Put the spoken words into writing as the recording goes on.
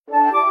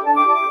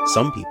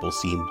Some people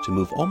seem to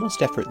move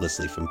almost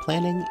effortlessly from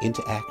planning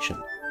into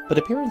action, but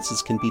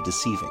appearances can be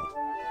deceiving.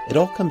 It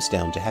all comes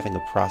down to having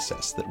a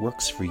process that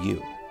works for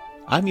you.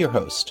 I'm your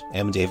host,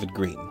 M. David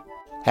Green.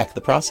 Hack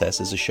the Process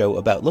is a show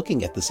about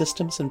looking at the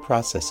systems and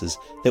processes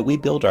that we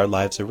build our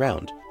lives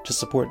around to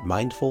support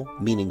mindful,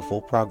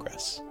 meaningful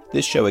progress.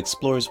 This show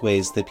explores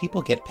ways that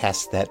people get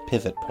past that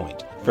pivot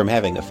point, from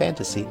having a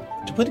fantasy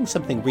to putting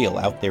something real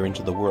out there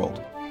into the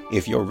world.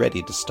 If you're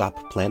ready to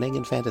stop planning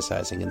and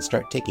fantasizing and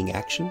start taking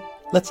action,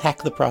 let's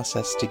hack the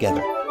process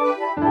together.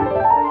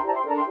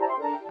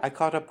 I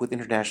caught up with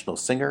international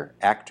singer,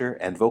 actor,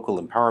 and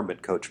vocal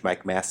empowerment coach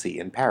Mike Massey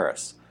in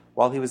Paris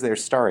while he was there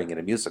starring in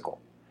a musical.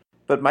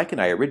 But Mike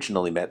and I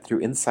originally met through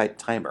Insight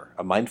Timer,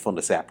 a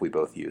mindfulness app we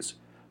both use,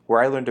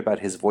 where I learned about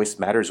his Voice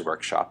Matters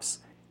workshops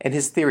and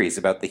his theories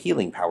about the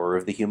healing power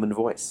of the human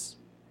voice.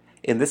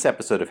 In this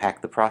episode of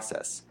Hack the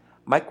Process,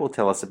 Mike will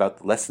tell us about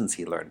the lessons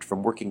he learned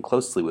from working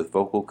closely with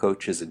vocal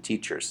coaches and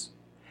teachers,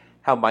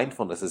 how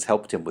mindfulness has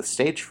helped him with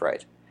stage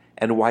fright,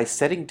 and why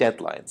setting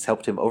deadlines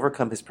helped him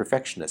overcome his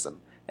perfectionism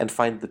and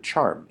find the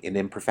charm in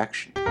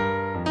imperfection.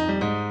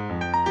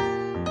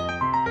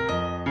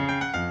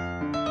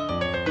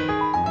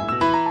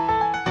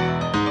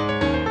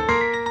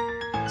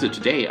 So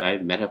today I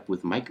met up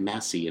with Mike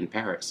Massey in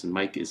Paris, and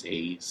Mike is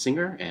a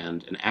singer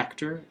and an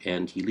actor,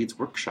 and he leads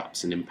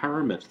workshops in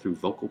empowerment through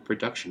vocal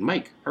production.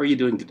 Mike, how are you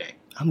doing today?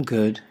 I'm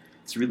good.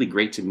 It's really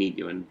great to meet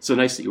you, and so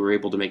nice that you were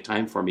able to make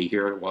time for me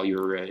here while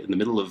you're in the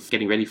middle of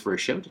getting ready for a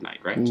show tonight,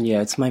 right?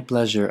 Yeah, it's my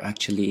pleasure,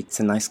 actually. It's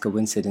a nice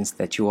coincidence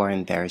that you are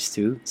in Paris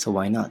too, so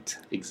why not?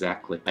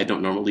 Exactly. I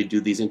don't normally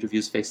do these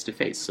interviews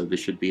face-to-face, so this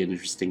should be an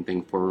interesting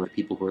thing for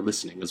people who are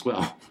listening as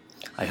well.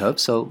 I hope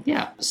so.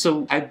 Yeah,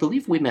 so I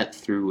believe we met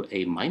through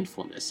a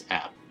mindfulness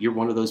app. You're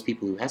one of those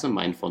people who has a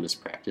mindfulness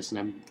practice, and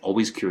I'm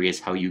always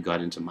curious how you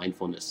got into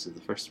mindfulness in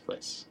the first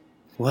place.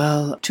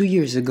 Well, 2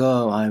 years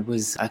ago, I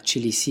was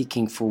actually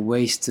seeking for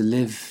ways to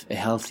live a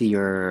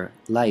healthier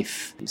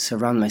life,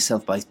 surround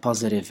myself by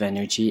positive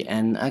energy,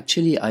 and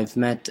actually I've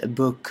met a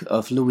book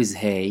of Louise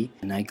Hay,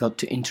 and I got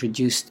to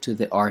introduced to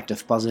the art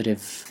of positive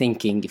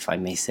thinking, if I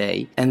may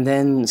say. And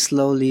then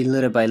slowly,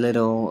 little by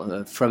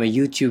little, from a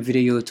YouTube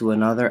video to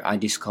another, I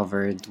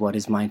discovered what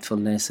is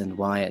mindfulness and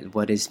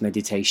what is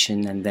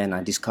meditation, and then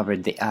I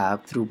discovered the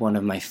app through one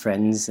of my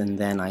friends, and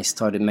then I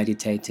started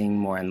meditating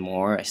more and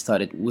more. I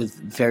started with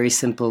very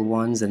simple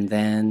ones and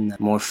then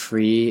more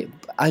free.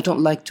 I don't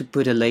like to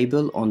put a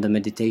label on the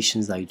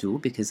meditations I do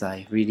because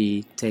I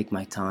really take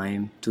my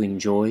time to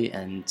enjoy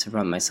and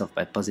surround myself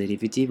by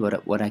positivity.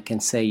 But what I can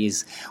say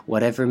is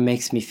whatever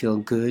makes me feel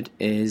good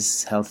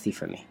is healthy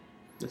for me.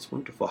 That's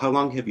wonderful. How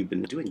long have you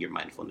been doing your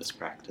mindfulness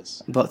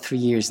practice? About 3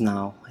 years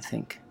now, I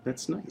think.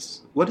 That's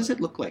nice. What does it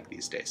look like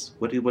these days?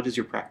 What is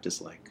your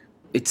practice like?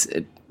 It's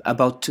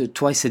about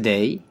twice a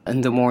day,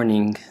 in the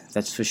morning,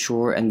 that's for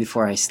sure, and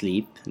before I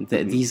sleep.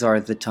 These are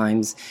the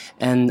times.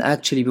 And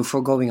actually,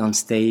 before going on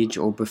stage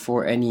or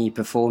before any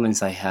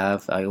performance I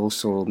have, I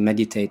also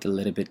meditate a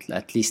little bit,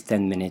 at least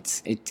 10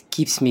 minutes. It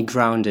keeps me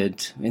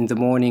grounded. In the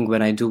morning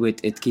when I do it,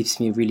 it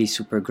keeps me really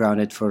super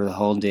grounded for the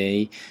whole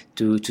day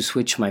to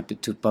switch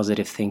to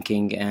positive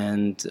thinking.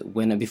 And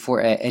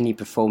before any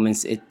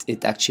performance,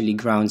 it actually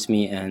grounds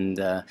me and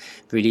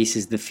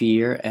releases the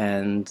fear.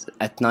 And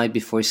at night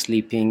before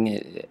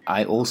sleeping,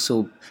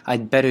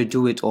 I'd better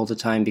do it all the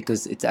time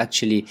because it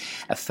actually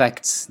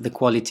affects the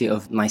quality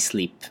of my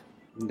sleep.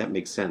 That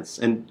makes sense.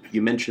 And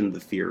you mentioned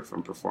the fear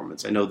from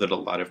performance. I know that a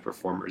lot of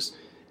performers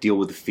deal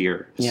with the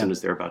fear as soon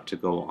as they're about to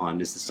go on.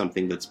 Is this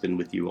something that's been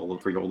with you all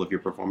of your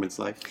performance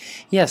life?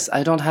 Yes,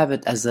 I don't have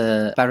it as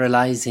a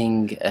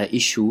paralyzing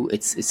issue.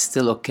 It's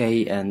still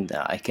okay, and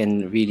I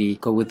can really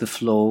go with the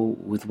flow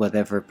with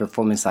whatever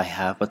performance I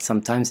have, but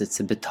sometimes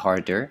it's a bit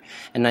harder.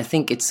 And I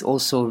think it's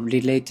also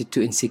related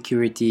to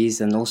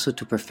insecurities and also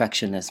to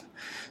perfectionism.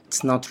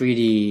 It's not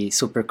really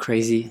super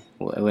crazy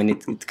when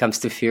it comes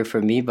to fear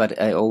for me,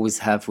 but I always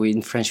have,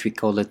 in French we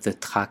call it le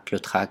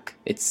trac.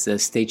 It's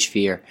stage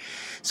fear.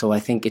 So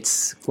I think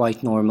it's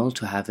quite normal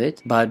to have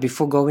it. But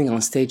before going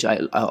on stage, I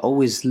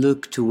always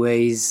look to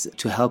ways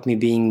to help me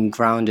being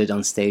grounded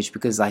on stage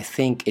because I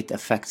think it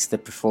affects the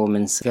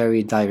performance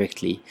very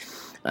directly.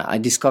 I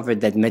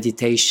discovered that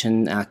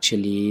meditation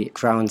actually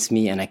grounds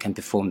me and I can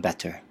perform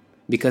better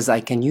because I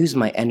can use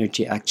my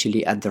energy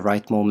actually at the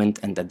right moment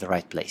and at the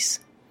right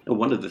place.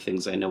 One of the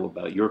things I know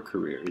about your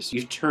career is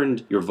you've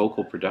turned your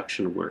vocal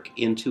production work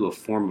into a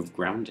form of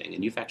grounding,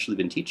 and you've actually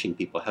been teaching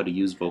people how to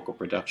use vocal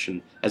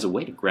production as a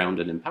way to ground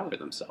and empower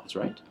themselves,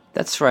 right?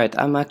 That's right.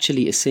 I'm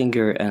actually a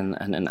singer and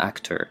an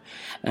actor,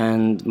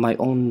 and my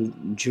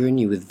own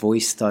journey with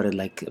voice started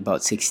like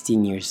about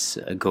 16 years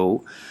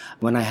ago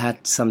when I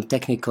had some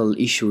technical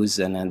issues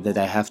and that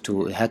I had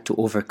to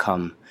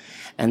overcome.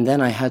 And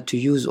then I had to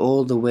use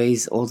all the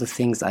ways, all the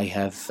things I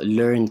have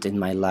learned in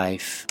my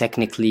life,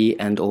 technically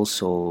and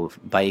also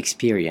by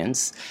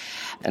experience.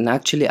 And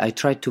actually, I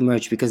tried to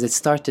merge because it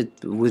started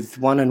with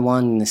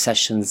one-on-one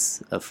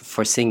sessions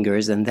for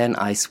singers, and then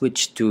I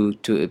switched to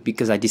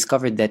because I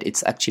discovered that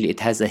it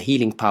has a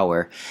healing power.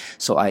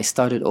 So I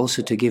started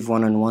also to give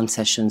one-on-one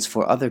sessions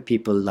for other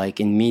people, like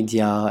in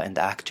media and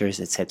actors,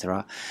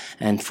 etc.,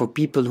 and for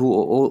people who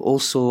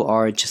also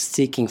are just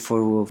seeking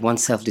for one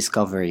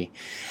self-discovery.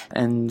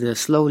 And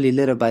slowly,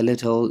 little by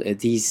little,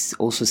 these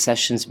also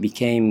sessions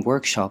became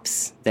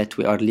workshops that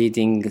we are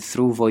leading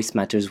through Voice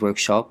Matters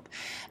Workshop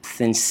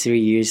since 3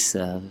 years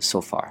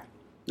so far.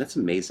 That's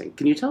amazing.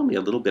 Can you tell me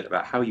a little bit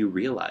about how you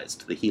realized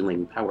the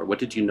healing power? What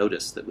did you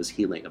notice that was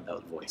healing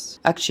about voice?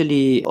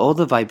 Actually, all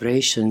the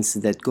vibrations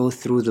that go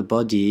through the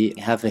body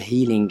have a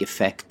healing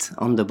effect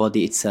on the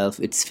body itself.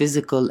 It's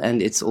physical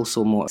and it's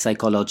also more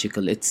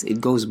psychological.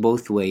 It goes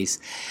both ways.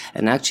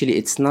 And actually,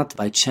 it's not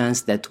by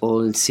chance that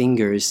all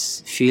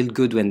singers feel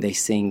good when they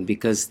sing,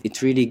 because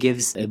it really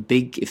gives a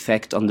big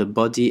effect on the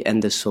body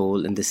and the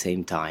soul at the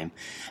same time.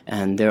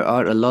 And there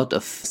are a lot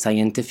of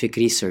scientific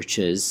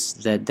researches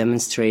that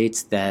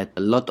demonstrate that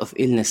a lot of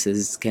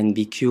illnesses can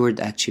be cured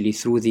actually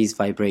through these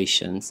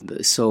vibrations.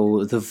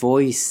 So the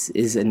voice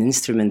is an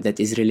instrument that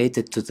is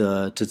related to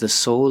the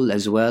soul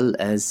as well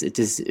as it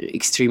is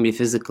extremely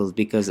physical,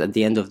 because at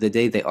the end of the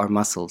day they are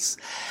muscles.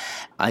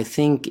 I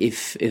think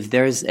if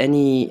there's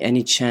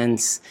any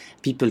chance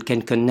people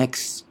can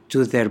connect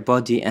to their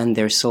body and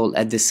their soul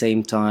at the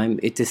same time,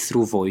 it is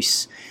through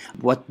voice.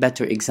 What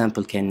better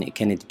example can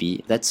it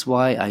be? That's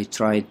why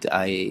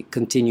I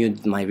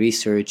continued my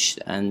research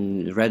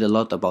and read a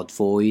lot about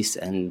voice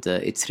and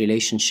its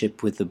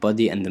relationship with the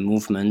body and the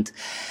movement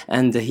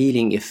and the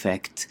healing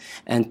effect.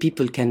 And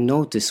people can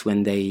notice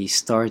when they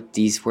start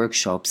these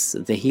workshops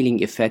the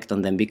healing effect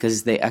on them,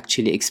 because they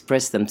actually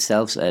express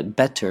themselves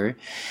better,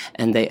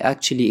 and they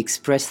actually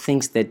express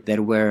things that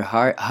were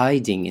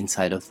hiding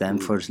inside of them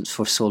for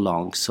so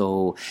long.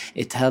 So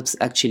it helps,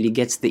 actually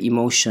gets the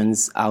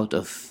emotions out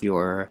of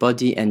your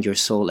body and your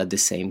soul at the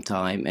same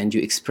time, and you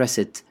express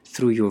it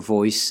through your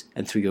voice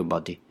and through your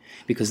body,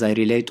 because I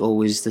relate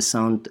always the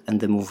sound and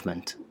the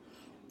movement.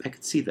 I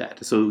could see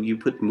that. So you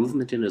put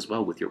movement in as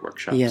well with your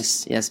workshops?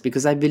 Yes,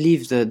 because I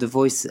believe the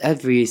voice,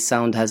 every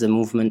sound has a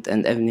movement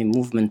and every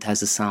movement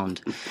has a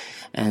sound.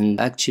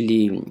 And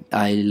actually,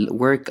 I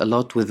work a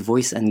lot with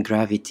voice and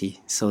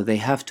gravity. So they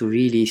have to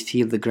really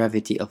feel the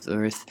gravity of the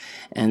earth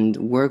and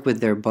work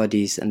with their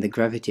bodies and the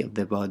gravity of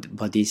their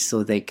bodies,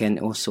 so they can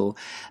also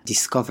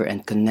discover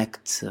and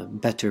connect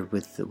better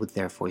with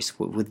their voice,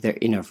 with their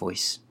inner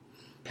voice.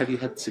 Have you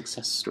had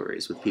success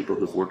stories with people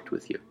who've worked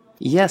with you?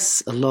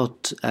 Yes, a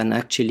lot. And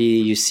actually,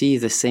 you see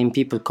the same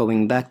people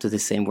going back to the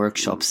same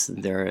workshops.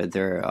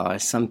 There are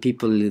some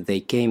people,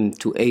 they came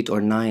to 8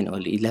 or 9 or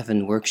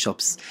 11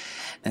 workshops,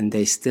 and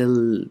they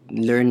still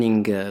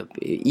learning.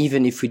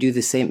 Even if we do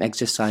the same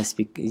exercise,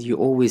 you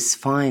always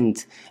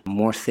find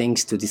more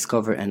things to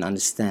discover and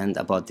understand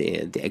about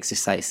the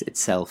exercise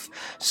itself.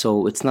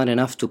 So it's not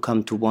enough to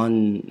come to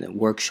one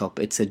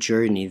workshop. It's a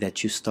journey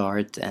that you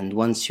start, and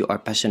once you are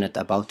passionate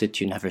about it,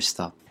 you never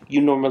stop. You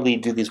normally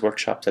do these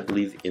workshops, I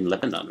believe, in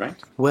Lebanon, right?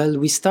 Well,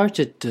 we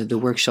started the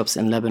workshops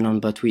in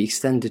Lebanon, but we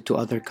extended to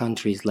other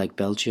countries like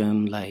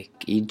Belgium, like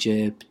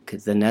Egypt,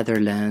 the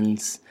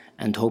Netherlands,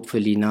 and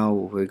hopefully now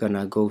we're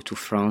gonna go to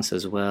France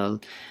as well,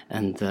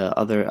 and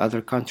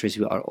other countries.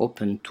 We are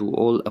open to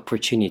all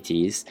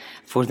opportunities.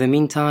 For the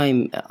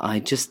meantime, I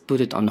just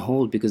put it on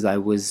hold because I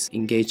was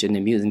engaged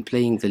in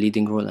playing the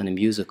leading role in a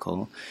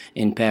musical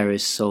in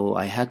Paris, so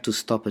I had to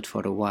stop it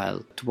for a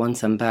while.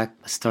 Once I'm back,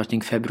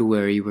 starting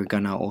February, we're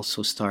gonna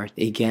also start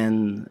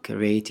again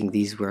creating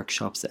these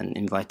workshops and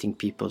inviting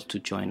people to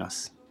join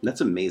us. That's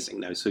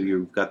amazing. Now, so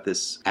you've got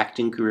this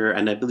acting career,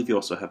 and I believe you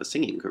also have a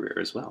singing career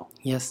as well.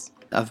 Yes.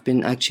 I've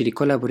been actually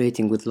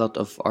collaborating with a lot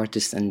of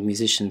artists and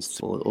musicians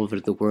all over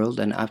the world,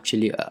 and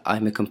actually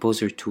I'm a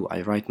composer too.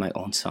 I write my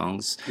own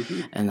songs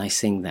and I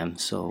sing them.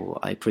 So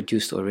I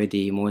produced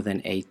already more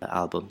than 8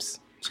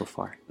 albums so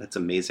far. That's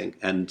amazing.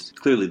 And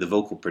clearly the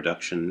vocal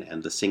production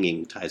and the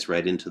singing ties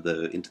right into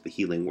the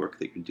healing work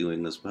that you're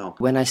doing as well.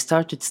 When I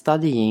started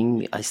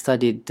studying, I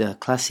studied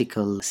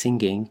classical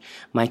singing.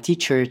 My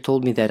teacher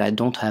told me that I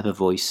don't have a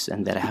voice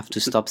and that I have to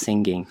stop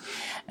singing.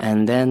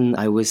 And then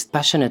I was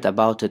passionate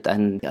about it,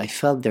 and I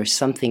felt there's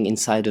something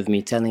inside of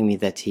me telling me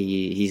that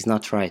he's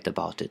not right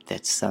about it.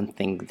 That's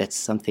something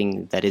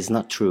that is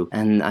not true.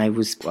 And I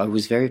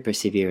was very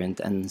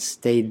perseverant and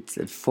stayed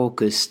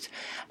focused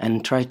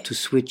and tried to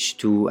switch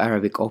to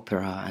Arabic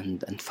opera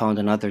and found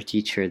another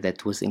teacher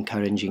that was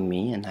encouraging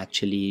me, and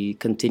actually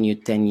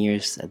continued 10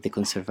 years at the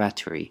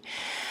conservatory.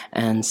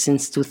 And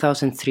since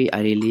 2003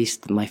 I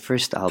released my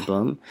first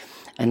album,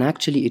 And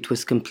actually, it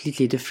was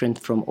completely different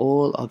from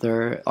all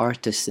other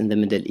artists in the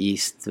Middle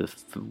East,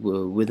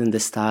 within the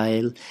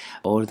style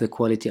or the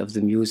quality of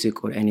the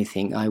music or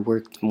anything. I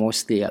worked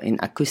mostly in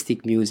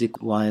acoustic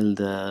music, while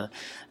the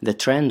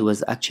trend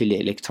was actually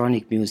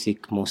electronic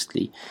music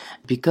mostly,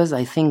 because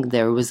I think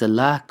there was a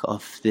lack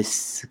of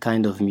this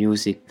kind of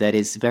music that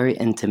is very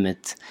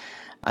intimate.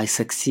 I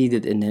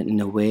succeeded in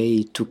a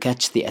way to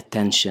catch the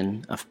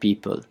attention of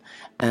people.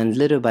 And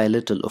little by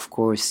little, of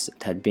course,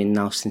 it had been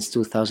now since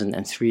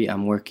 2003,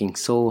 I'm working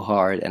so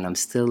hard and I'm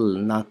still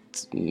not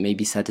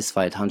maybe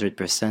satisfied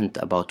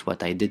 100% about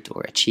what I did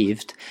or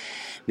achieved,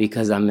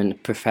 because I'm a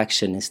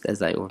perfectionist,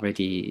 as I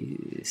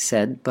already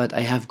said. But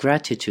I have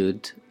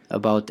gratitude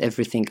about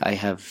everything I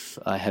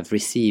have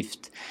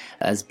received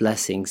as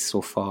blessings so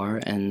far,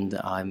 and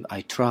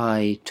I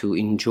try to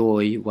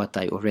enjoy what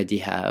I already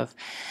have,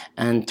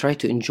 and try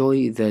to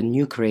enjoy the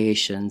new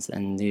creations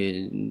and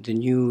the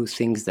new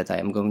things that I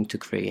am going to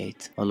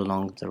create all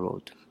along the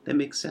road. That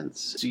makes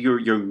sense. So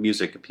your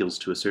music appeals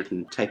to a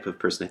certain type of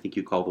person. I think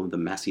you call them the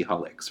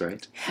Massiholics,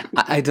 right?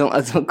 I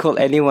don't call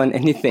anyone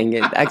anything.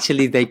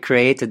 Actually, they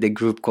created a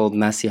group called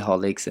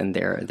Massiholics, and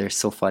they're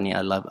so funny. I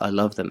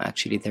love them.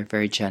 Actually, they're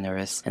very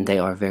generous and they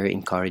are very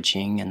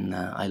encouraging, and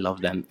I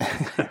love them.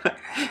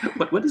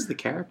 What is the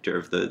character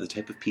of the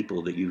type of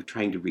people that you're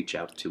trying to reach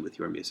out to with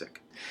your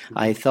music?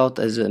 I thought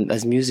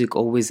as music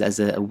always as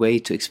a way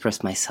to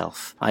express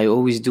myself. I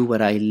always do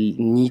what I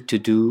need to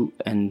do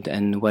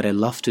and what I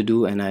love to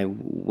do, and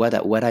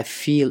what I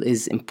feel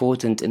is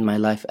important in my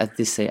life at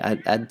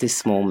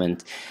this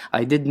moment.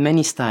 I did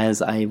many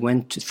styles. I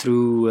went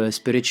through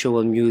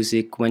spiritual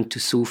music, went to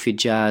Sufi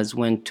jazz,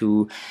 went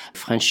to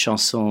French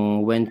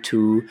chanson, went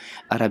to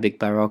Arabic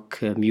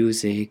Baroque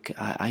music.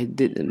 I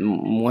did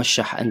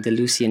Muwashah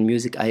Andalusian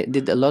music. I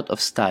did a lot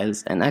of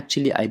styles, and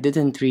actually I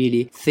didn't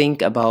really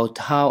think about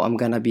how I'm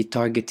gonna be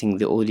targeting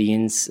the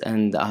audience,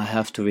 and I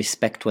have to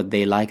respect what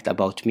they liked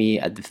about me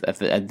at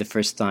the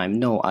first time.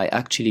 No, I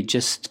actually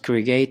just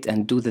create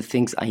and do the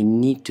things I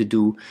need to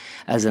do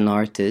as an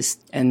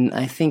artist, and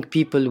I think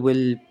people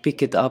will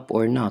pick it up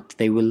or not.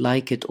 They will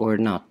like it or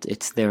not.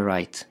 It's their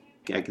right.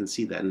 I can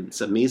see that, and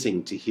it's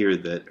amazing to hear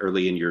that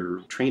early in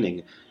your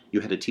training you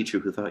had a teacher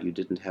who thought you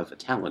didn't have a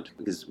talent,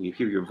 because when you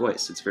hear your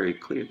voice, it's very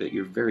clear that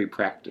you're very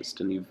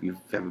practiced and you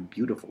have a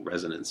beautiful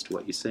resonance to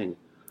what you sing.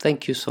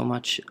 Thank you so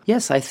much.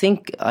 Yes, I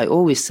think I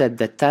always said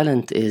that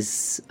talent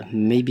is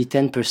maybe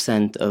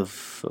 10%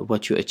 of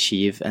what you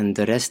achieve, and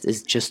the rest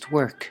is just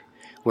work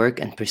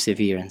and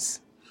perseverance.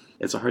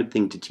 It's a hard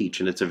thing to teach,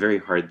 and it's a very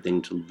hard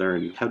thing to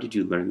learn. How did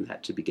you learn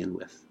that to begin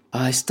with?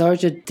 I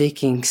started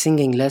taking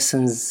singing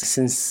lessons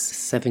since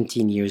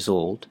 17 years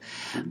old,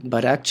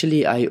 but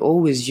actually I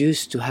always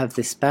used to have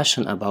this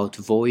passion about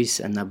voice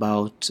and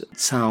about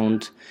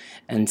sound.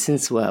 And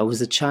since I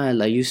was a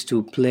child, I used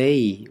to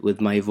play with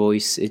my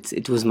voice.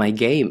 It was my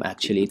game,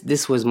 actually.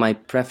 This was my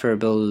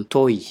preferable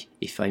toy,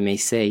 if I may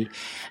say.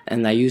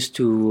 And I used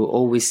to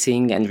always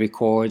sing and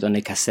record on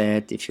a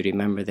cassette. If you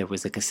remember, there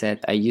was a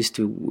cassette. I used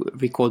to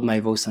record my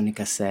voice on a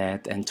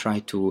cassette and try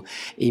to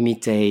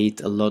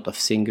imitate a lot of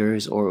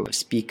singers or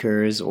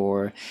speakers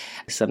or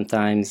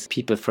sometimes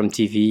people from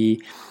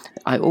TV.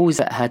 I always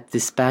had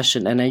this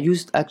passion, and I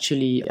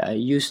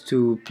used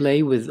to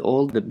play with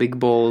all the big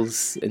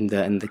balls in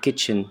the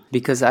kitchen,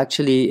 because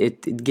actually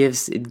it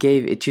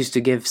used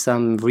to give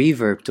some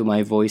reverb to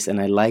my voice,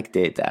 and I liked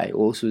it. I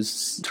also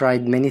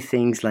tried many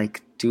things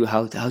like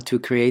how to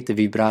create a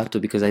vibrato,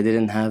 because I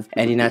didn't have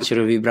any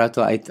natural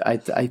vibrato.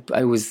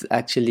 I was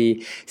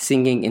actually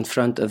singing in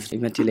front of the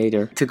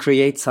ventilator to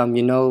create some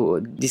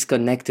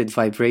disconnected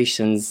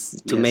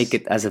vibrations to make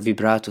it as a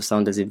vibrato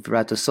sound, as a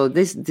vibrato. So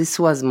this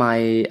was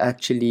my,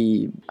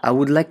 actually, I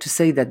would like to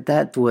say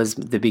that was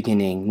the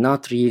beginning,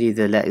 not really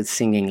the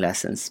singing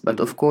lessons, but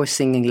of course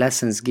singing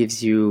lessons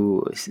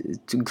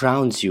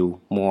grounds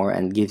you more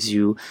and gives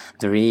you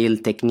the real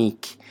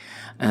technique.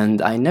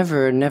 And I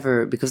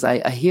never, because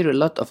I hear a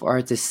lot of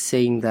artists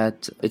saying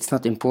that it's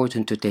not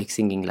important to take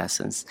singing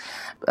lessons.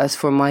 As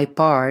for my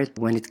part,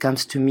 when it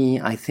comes to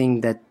me, I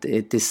think that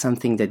it is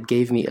something that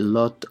gave me a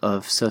lot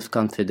of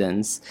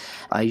self-confidence.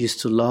 I used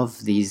to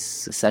love these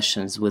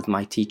sessions with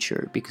my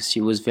teacher because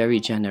she was very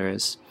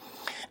generous.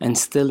 And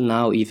still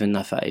now, even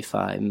if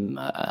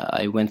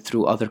I went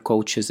through other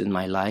coaches in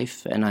my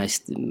life, and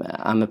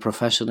I'm a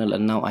professional,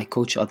 and now I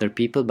coach other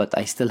people, but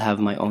I still have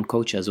my own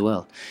coach as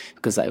well,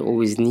 because I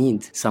always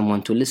need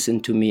someone to listen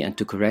to me and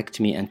to correct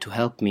me and to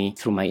help me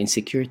through my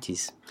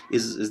insecurities.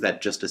 Is that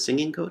just a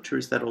singing coach, or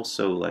is that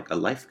also like a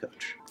life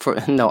coach?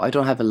 No, I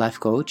don't have a life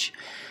coach.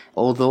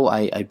 Although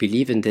I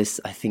believe in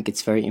this, I think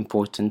it's very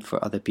important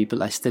for other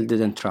people. I still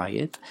didn't try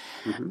it.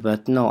 Mm-hmm.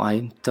 But no,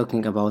 I'm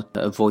talking about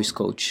a voice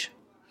coach.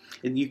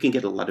 And you can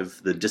get a lot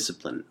of the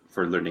discipline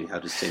for learning how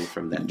to sing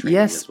from that training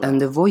Yes, as well.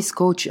 and the voice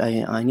coach,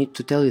 I need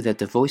to tell you that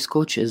the voice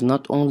coach is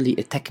not only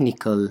a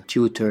technical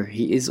tutor,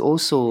 he is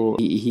also,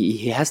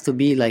 he has to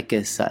be like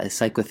a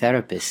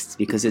psychotherapist,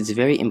 because it's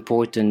very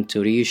important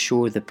to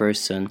reassure the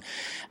person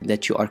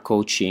that you are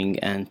coaching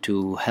and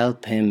to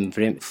help him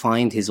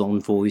find his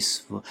own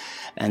voice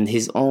and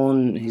his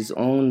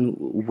own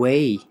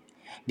way.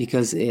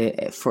 Because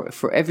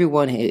for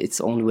everyone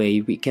its own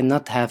way, we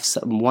cannot have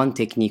one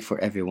technique for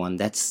everyone.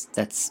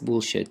 That's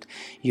bullshit.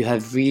 You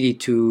have really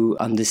to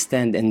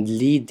understand and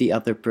lead the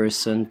other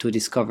person to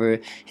discover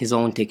his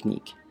own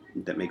technique.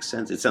 That makes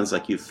sense. It sounds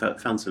like you've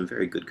found some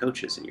very good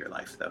coaches in your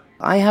life, though.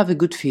 I have a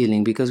good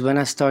feeling, because when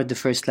I start the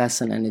first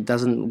lesson and it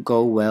doesn't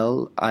go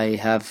well, I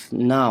have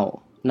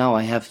now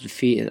I have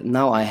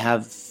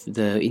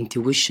the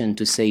intuition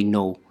to say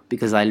no,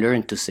 because I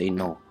learned to say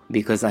no.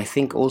 Because I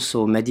think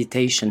also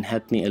meditation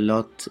helped me a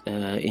lot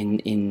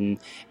in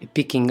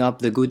picking up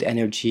the good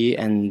energy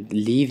and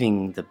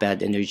leaving the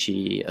bad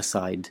energy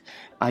aside.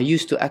 I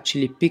used to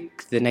actually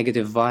pick the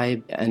negative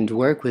vibe and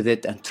work with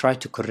it and try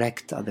to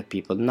correct other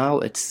people. Now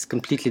it's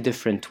completely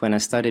different. When I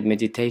started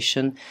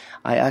meditation,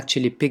 I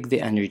actually pick the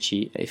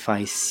energy. If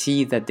I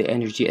see that the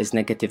energy is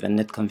negative and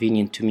not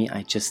convenient to me,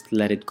 I just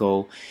let it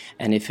go.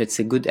 And if it's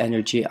a good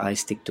energy, I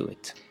stick to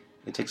it.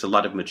 It takes a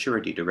lot of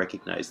maturity to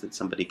recognize that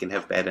somebody can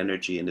have bad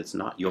energy and it's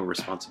not your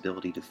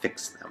responsibility to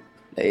fix them.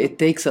 It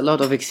takes a lot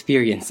of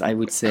experience, I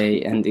would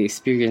say, and the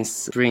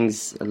experience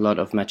brings a lot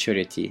of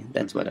maturity.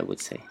 That's what I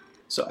would say.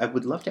 So I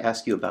would love to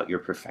ask you about your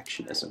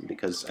perfectionism,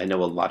 because I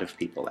know a lot of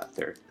people out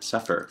there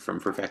suffer from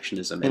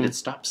perfectionism, and it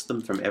stops them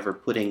from ever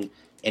putting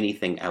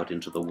anything out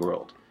into the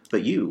world.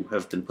 But you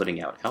have been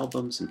putting out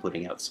albums and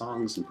putting out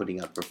songs and putting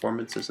out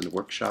performances and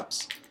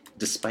workshops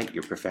despite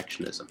your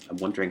perfectionism. I'm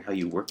wondering how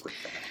you work with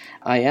that.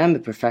 I am a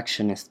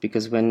perfectionist,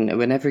 because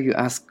whenever you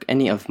ask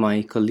any of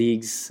my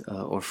colleagues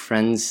or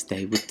friends,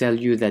 they would tell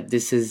you that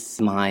this is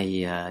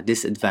my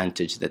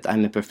disadvantage, that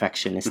I'm a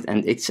perfectionist.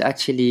 And it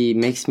actually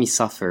makes me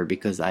suffer,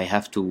 because I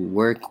have to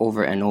work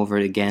over and over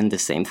again the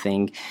same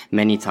thing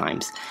many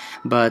times.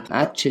 But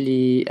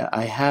actually,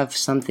 I have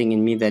something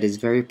in me that is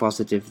very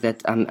positive,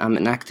 that I'm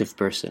an active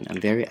person.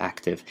 I'm very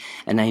active.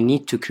 And I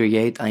need to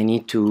create, I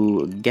need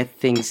to get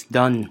things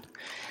done.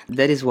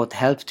 That is what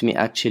helped me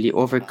actually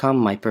overcome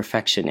my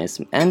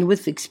perfectionism. And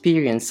with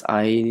experience,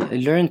 I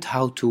learned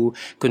how to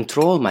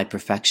control my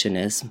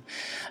perfectionism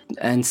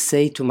and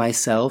say to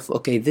myself,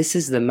 okay, this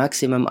is the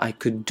maximum I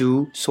could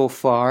do so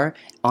far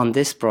on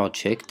this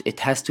project.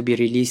 It has to be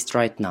released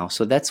right now.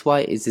 So that's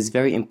why it is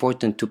very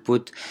important to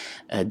put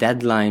a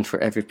deadline for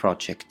every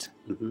project.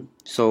 Mm-hmm.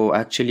 So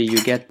actually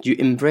you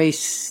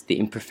embrace the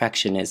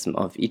imperfectionism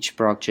of each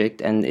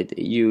project, and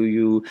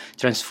you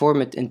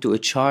transform it into a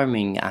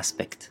charming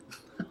aspect.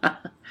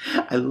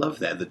 I love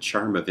that, the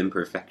charm of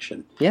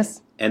imperfection.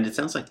 Yes. And it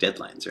sounds like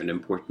deadlines are an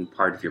important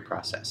part of your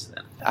process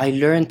then. I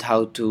learned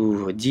how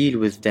to deal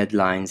with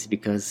deadlines,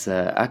 because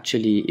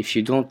actually if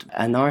you don't,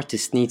 an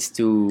artist needs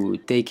to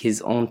take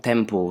his own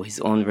tempo, his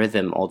own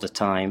rhythm all the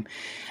time.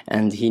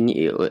 And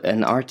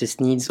an artist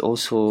needs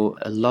also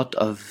a lot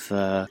of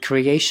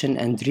creation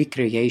and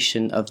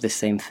recreation of the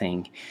same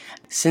thing.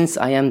 Since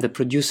I am the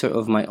producer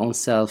of my own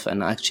self,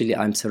 and actually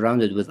I'm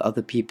surrounded with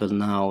other people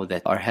now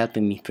that are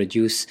helping me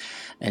produce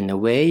in a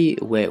way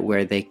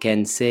where they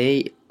can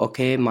say,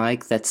 okay,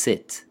 Mike, that's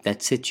it.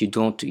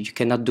 You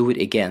cannot do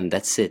it again.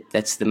 That's it.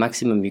 That's the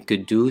maximum you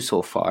could do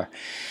so far.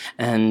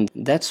 And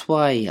that's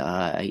why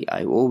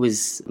I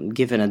always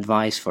give an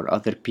advice for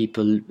other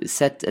people.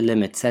 Set a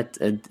limit, set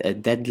a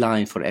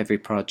deadline for every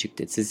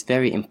project. It is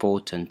very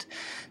important,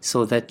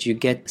 so that you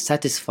get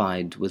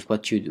satisfied with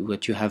what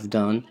you have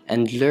done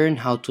and learn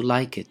how to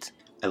like it.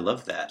 I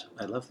love that.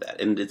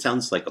 And it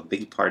sounds like a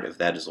big part of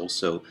that is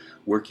also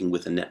working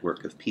with a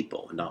network of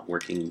people, not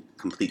working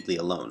completely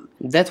alone.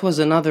 That was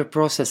another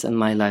process in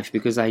my life,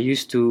 because I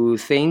used to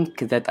think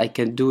that I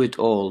can do it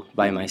all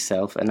by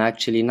myself. And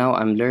actually now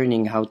I'm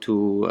learning how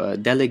to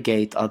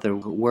delegate other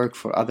work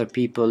for other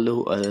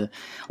people,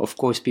 of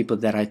course, people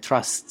that I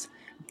trust.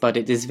 But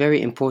it is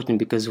very important,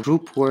 because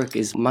group work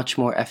is much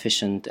more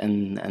efficient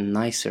and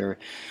nicer.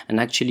 And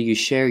actually you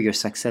share your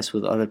success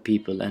with other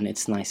people, and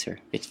it's nicer.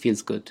 It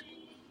feels good.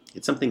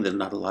 It's something that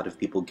not a lot of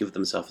people give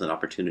themselves an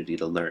opportunity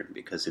to learn,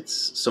 because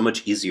it's so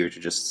much easier to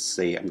just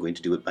say, I'm going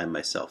to do it by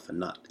myself, and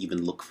not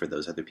even look for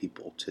those other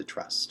people to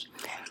trust.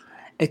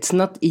 It's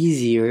not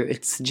easier,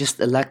 it's just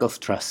a lack of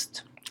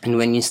trust. And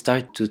when you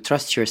start to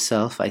trust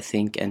yourself, I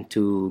think, and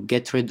to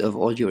get rid of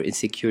all your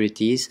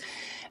insecurities,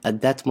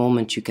 at that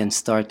moment you can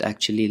start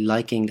actually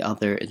liking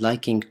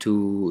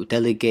to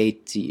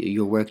delegate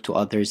your work to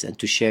others, and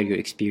to share your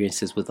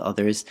experiences with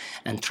others,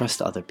 and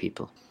trust other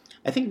people.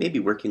 I think maybe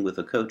working with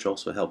a coach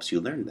also helps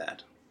you learn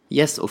that.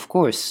 Yes, of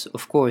course.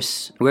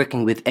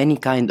 Working with any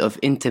kind of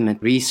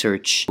intimate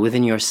research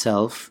within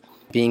yourself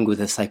being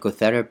with a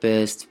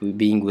psychotherapist,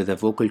 being with a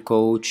vocal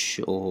coach,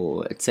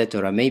 or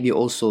etc. Maybe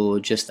also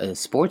just a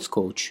sports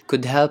coach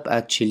could help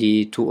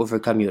actually to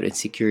overcome your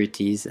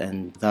insecurities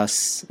and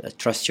thus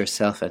trust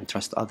yourself and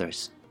trust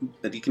others.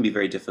 But it can be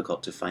very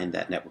difficult to find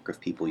that network of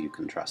people you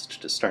can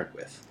trust to start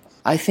with.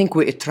 I think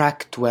we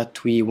attract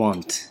what we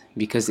want.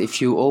 Because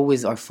if you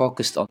always are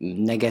focused on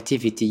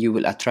negativity, you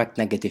will attract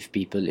negative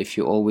people. If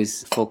you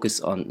always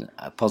focus on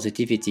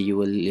positivity, you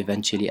will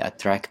eventually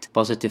attract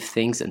positive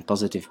things and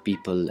positive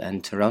people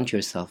and surround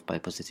yourself by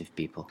positive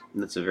people.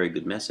 And that's a very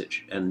good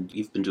message. And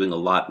you've been doing a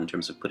lot in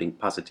terms of putting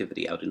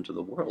positivity out into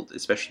the world,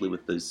 especially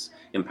with those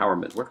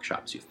empowerment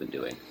workshops you've been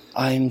doing.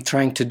 I'm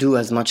trying to do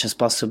as much as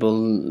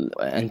possible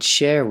and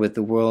share with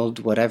the world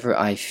whatever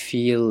I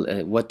feel,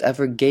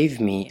 whatever gave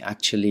me,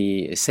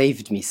 actually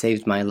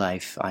saved my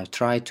life. I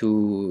try to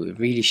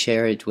really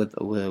share it with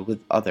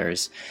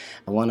others.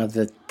 One of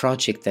the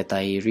projects that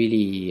I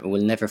really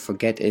will never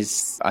forget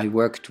is I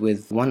worked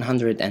with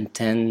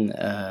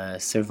 110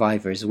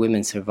 survivors,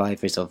 women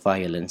survivors of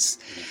violence.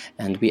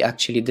 And we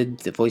actually did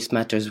the Voice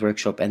Matters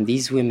workshop, and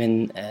these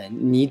women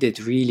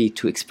needed really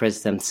to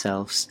express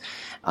themselves.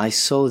 I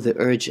saw the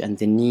urge and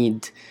the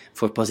need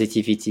for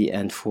positivity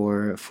and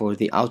for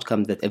the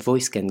outcome that a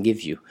voice can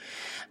give you.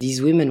 These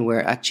women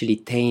were actually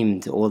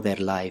tamed all their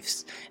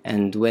lives,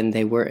 and when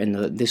they were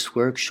in this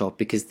workshop,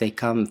 because they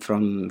come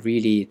from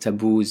really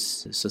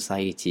taboos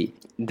society,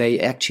 they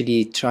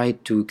actually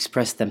tried to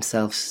express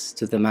themselves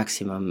to the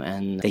maximum,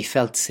 and they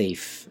felt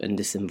safe in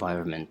this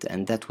environment.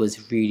 And that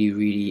was really,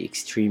 really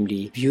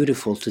extremely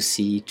beautiful to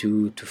see,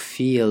 to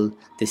feel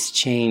this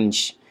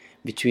change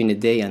between a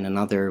day and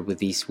another with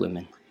these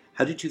women.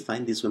 How did you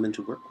find these women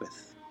to work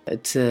with?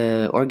 It's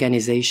an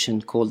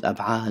organization called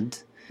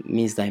Ab'ad,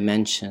 means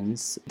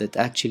dimensions, that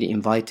actually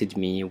invited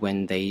me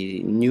when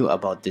they knew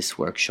about this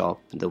workshop,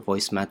 the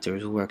Voice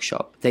Matters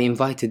workshop. They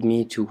invited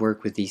me to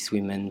work with these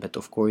women, but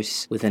of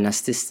course with an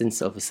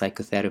assistance of a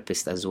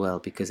psychotherapist as well,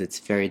 because it's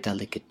very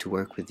delicate to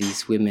work with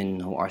these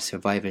women who are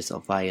survivors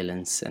of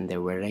violence and they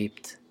were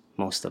raped,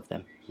 most of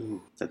them.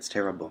 That's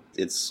terrible.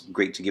 It's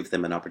great to give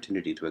them an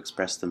opportunity to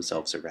express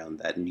themselves around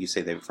that. And you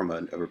say they're from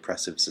a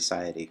repressive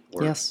society.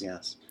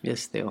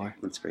 Yes, they are.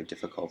 That's very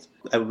difficult.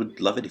 I would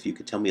love it if you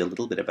could tell me a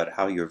little bit about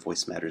how your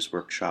Voice Matters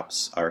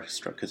workshops are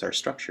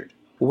structured.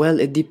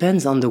 Well, it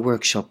depends on the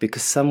workshop,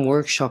 because some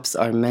workshops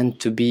are meant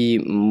to be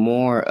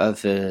more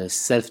of a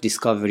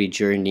self-discovery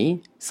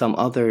journey. Some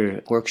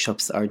other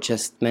workshops are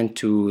just meant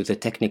to the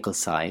technical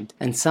side.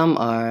 And some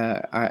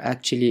are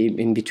actually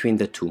in between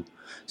the two.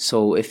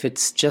 So if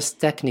it's just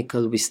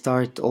technical, we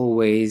start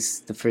always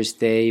the first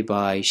day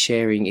by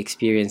sharing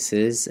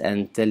experiences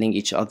and telling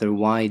each other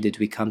why did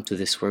we come to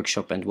this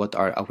workshop and what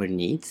are our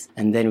needs.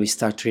 And then we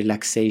start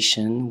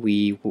relaxation.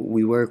 We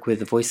work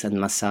with voice and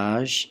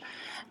massage.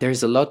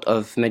 There's a lot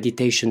of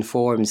meditation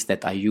forms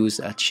that I use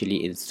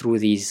actually through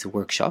these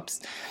workshops.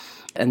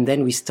 And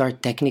then we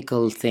start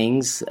technical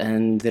things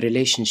and the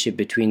relationship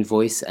between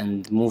voice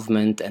and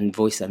movement and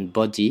voice and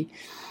body.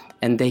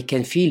 And they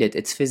can feel it.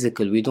 It's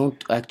physical. We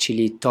don't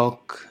actually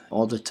talk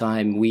all the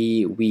time.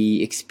 We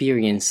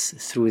experience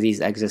through these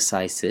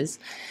exercises.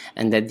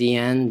 And at the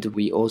end,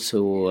 we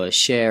also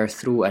share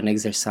through an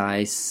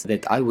exercise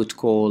that I would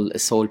call a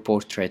soul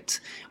portrait,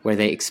 where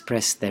they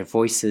express their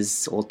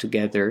voices all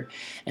together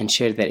and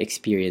share their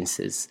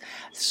experiences.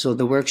 So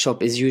the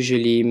workshop is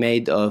usually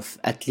made of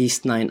at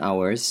least 9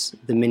 hours.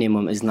 The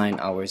minimum is 9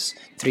 hours,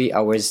 3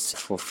 hours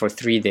for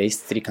 3 days,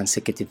 3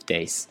 consecutive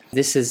days.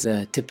 This is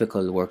a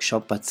typical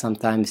workshop, but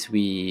sometimes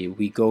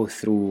we go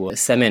through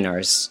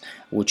seminars,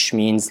 which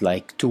means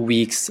like 2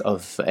 weeks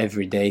of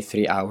every day,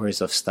 3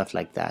 hours of stuff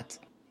like that.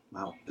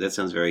 Wow, that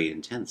sounds very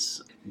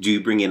intense. Do you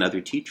bring in other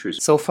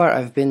teachers? So far,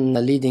 I've been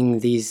leading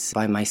these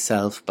by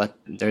myself, but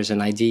there's an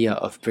idea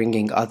of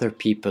bringing other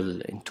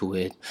people into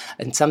it.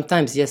 And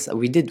sometimes, yes,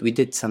 we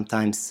did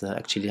sometimes,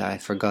 actually, I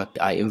forgot,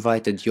 I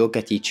invited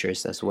yoga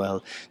teachers as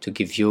well to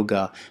give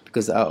yoga,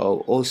 because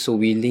also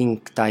we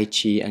link Tai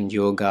Chi and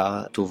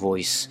yoga to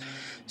voice.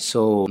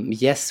 So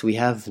yes, we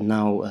have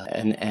now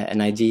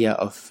an idea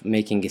of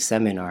making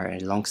a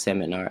long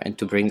seminar, and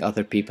to bring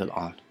other people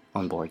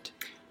on board.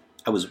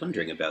 I was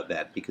wondering about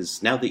that,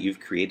 because now that you've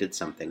created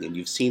something and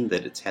you've seen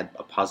that it's had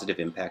a positive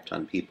impact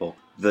on people,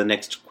 the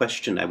next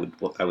question I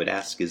would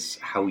ask is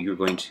how you're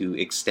going to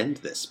extend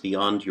this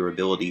beyond your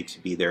ability to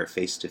be there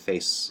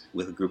face-to-face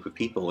with a group of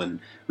people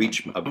and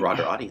reach a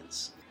broader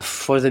audience.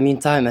 For the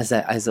meantime, as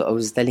I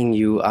was telling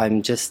you,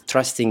 I'm just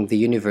trusting the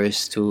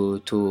universe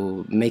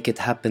to make it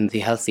happen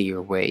the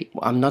healthier way.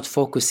 I'm not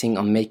focusing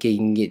on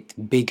making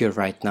it bigger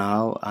right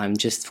now. I'm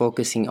just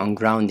focusing on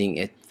grounding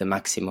it the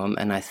maximum.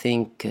 And I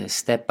think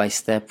step by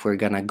step, we're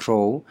going to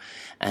grow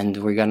and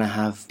we're going to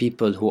have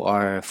people who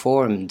are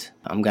formed.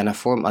 I'm going to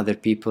form other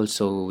people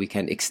so we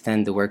can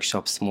extend the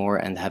workshops more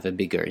and have a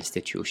bigger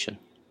institution.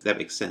 That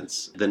makes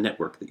sense. The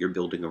network that you're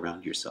building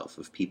around yourself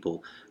of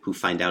people who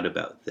find out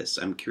about this.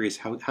 I'm curious,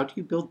 how do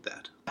you build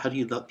that? How do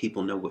you let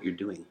people know what you're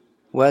doing?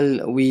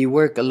 Well, we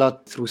work a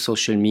lot through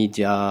social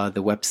media,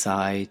 the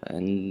website,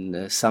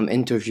 and some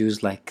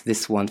interviews like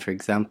this one, for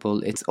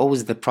example. It's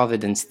always the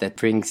providence that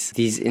brings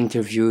these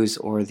interviews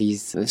or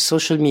these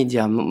social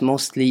media.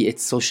 Mostly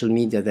it's social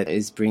media that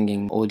is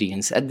bringing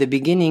audience. At the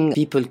beginning,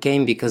 people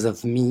came because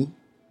of me,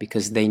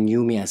 because they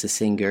knew me as a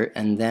singer,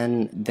 and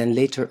then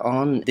later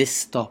on, this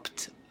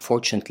stopped.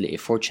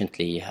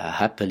 Fortunately,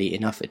 happily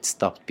enough, it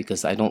stopped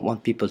because I don't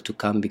want people to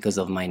come because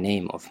of my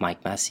name, of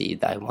Mike Massey.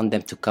 I want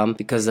them to come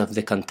because of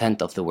the content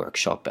of the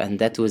workshop, and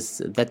that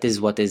is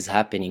what is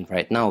happening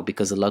right now.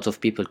 Because a lot of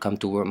people come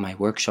to my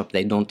workshop,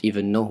 they don't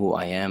even know who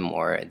I am,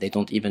 or they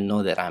don't even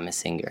know that I'm a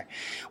singer,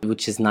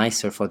 which is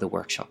nicer for the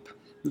workshop.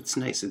 It's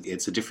nice.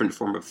 It's a different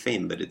form of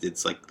fame, but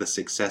it's like the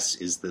success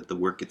is that the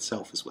work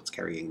itself is what's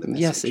carrying the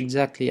message. Yes,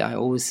 exactly. I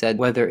always said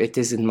whether it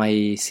is in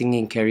my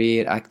singing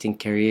career, acting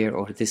career,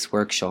 or this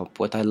workshop,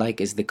 what I like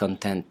is the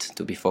content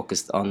to be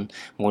focused on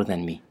more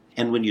than me.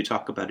 And when you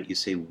talk about it, you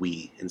say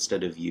we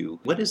instead of you.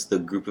 What is the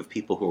group of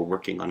people who are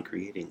working on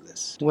creating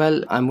this?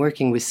 Well, I'm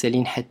working with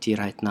Celine Hetti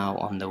right now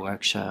on the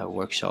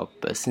workshop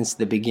since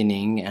the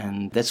beginning,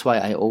 and that's why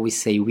I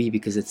always say we,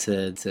 because it's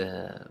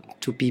a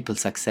two people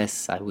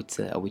success, I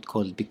would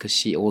call it, because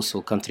she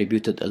also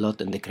contributed a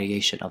lot in the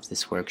creation of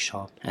this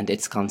workshop and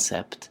its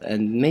concept.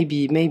 And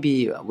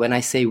maybe when I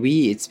say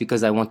we, it's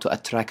because I want to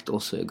attract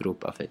also a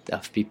group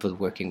of people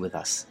working with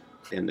us.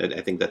 And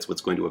I think that's what's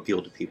going to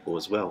appeal to people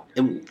as well.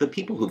 And the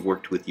people who've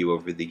worked with you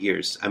over the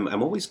years,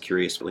 I'm always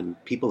curious when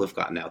people have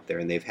gotten out there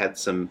and they've had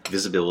some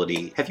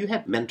visibility. Have you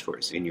had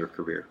mentors in your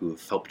career who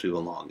have helped you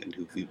along and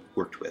who you've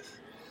worked with?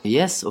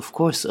 Yes, of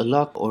course, a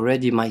lot.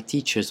 Already all my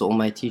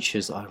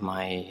teachers are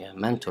my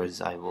mentors.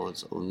 I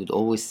would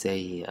always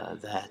say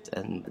that.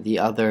 And the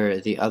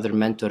other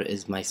mentor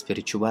is my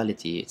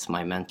spirituality. It's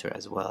my mentor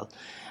as well.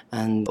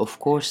 And of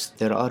course,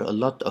 there are a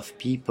lot of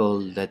people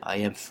that I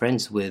am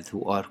friends with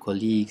who are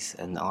colleagues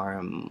and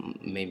are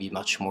maybe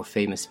much more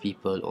famous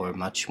people or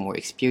much more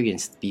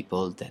experienced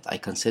people that I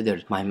consider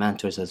my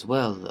mentors as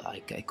well.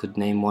 I could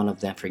name one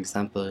of them, for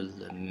example,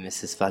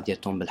 Mrs. Fadia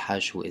Tomb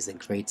El-Haj, who is a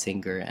great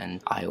singer,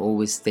 and I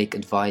always take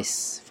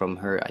advice from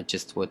her. I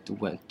just went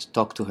to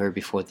talk to her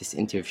before this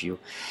interview.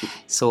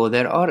 So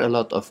there are a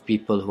lot of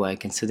people who I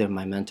consider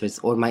my mentors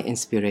or my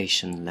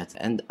inspiration.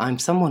 And I'm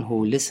someone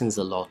who listens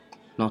a lot.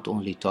 Not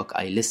only talk,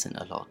 I listen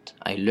a lot.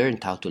 I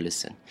learned how to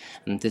listen,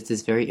 and this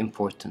is very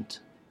important.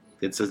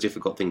 It's a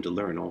difficult thing to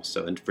learn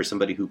also, and for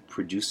somebody who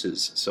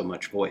produces so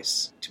much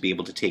voice, to be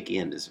able to take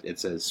in,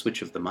 it's a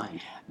switch of the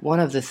mind. One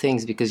of the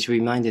things, because you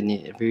reminded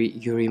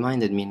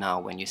me now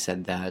when you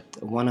said that,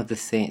 one of the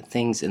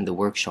things in the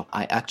workshop,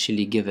 I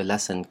actually give a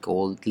lesson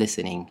called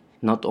listening.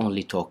 Not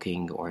only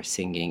talking or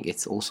singing,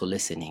 it's also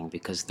listening,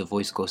 because the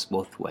voice goes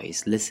both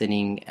ways,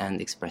 listening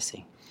and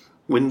expressing.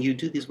 When you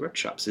do these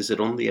workshops, is it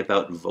only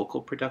about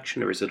vocal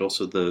production, or is it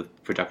also the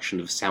production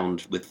of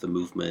sound with the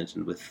movement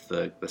and with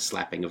the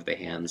slapping of the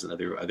hands and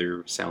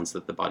other sounds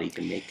that the body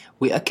can make?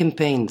 We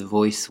accompany the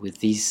voice with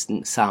these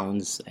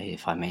sounds,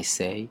 if I may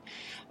say,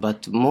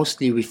 but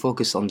mostly we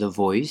focus on the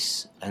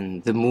voice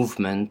and the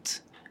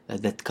movement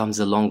that comes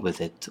along with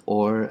it,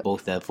 or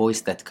both the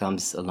voice that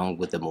comes along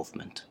with the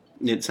movement.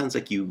 It sounds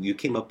like you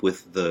came up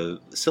with the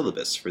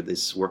syllabus for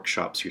these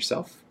workshops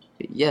yourself.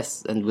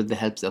 Yes, and with the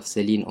help of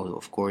Celine,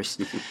 of course.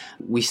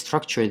 We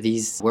structure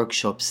these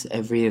workshops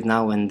every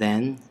now and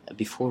then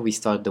before we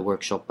start the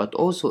workshop, but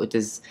also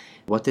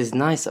what is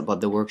nice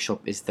about the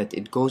workshop is that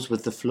it goes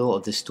with the flow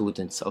of the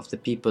students, of the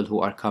people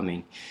who are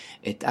coming.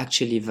 It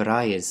actually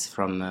varies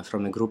from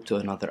a group to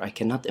another. I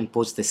cannot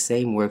impose the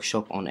same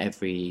workshop on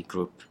every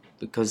group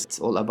because it's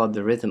all about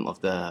the rhythm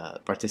of the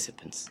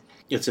participants.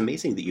 It's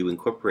amazing that you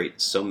incorporate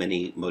so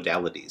many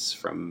modalities,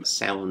 from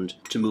sound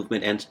to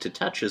movement and to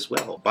touch as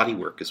well, body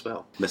work as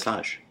well,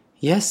 massage.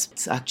 Yes,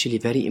 it's actually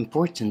very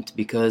important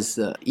because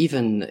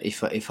even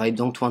if I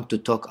don't want to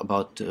talk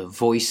about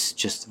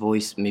just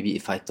voice, maybe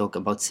if I talk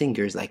about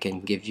singers, I can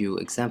give you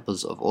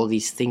examples of all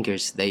these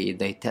singers. They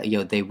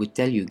would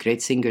tell you,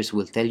 great singers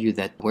will tell you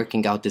that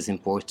working out is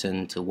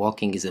important,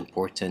 walking is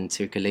important,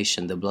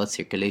 circulation, the blood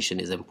circulation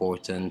is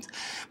important,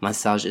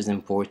 massage is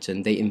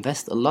important. They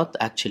invest a lot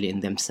actually in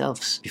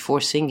themselves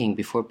before singing,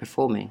 before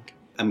performing.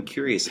 I'm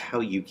curious how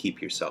you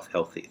keep yourself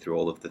healthy through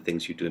all of the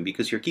things you're doing,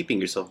 because you're keeping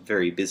yourself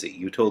very busy.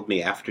 You told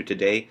me after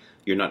today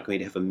you're not going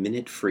to have a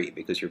minute free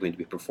because you're going to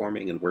be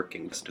performing and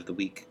working the rest of the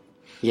week.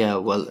 Yeah,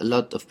 well, a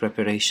lot of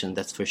preparation,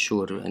 that's for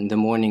sure. In the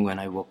morning when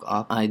I woke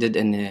up, I did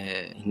an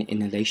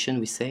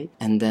inhalation, we say,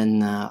 and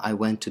then I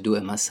went to do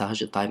a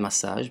massage, a Thai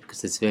massage,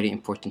 because it's very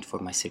important for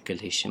my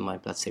circulation, my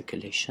blood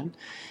circulation.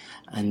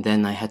 And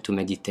then I had to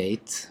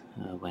meditate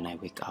when I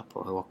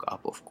woke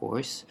up, of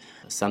course.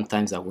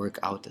 Sometimes I work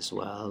out as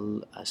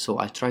well. So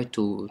I try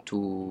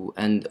to,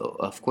 and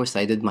of course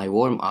I did my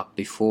warm-up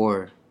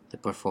before the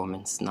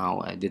performance.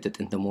 Now I did it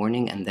in the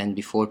morning, and then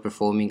before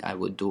performing I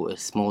would do a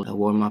small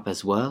warm-up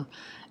as well.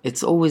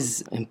 It's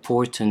always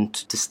important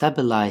to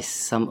stabilize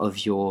some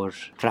of your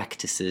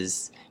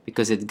practices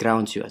because it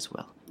grounds you as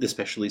well.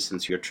 Especially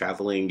since you're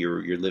traveling,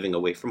 you're living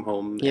away from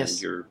home,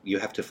 Yes. and you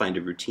have to find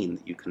a routine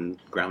that you can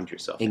ground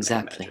yourself in, I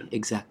Exactly, imagine.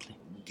 exactly.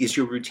 Is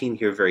your routine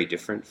here very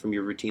different from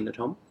your routine at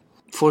home?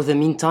 For the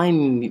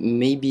meantime,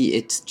 maybe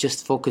it's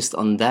just focused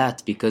on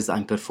that because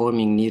I'm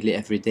performing nearly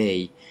every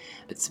day.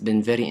 It's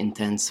been very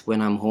intense when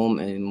I'm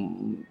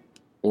home,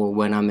 or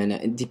when I'm in.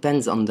 It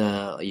depends on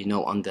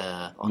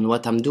on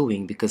what I'm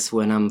doing. Because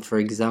when I'm, for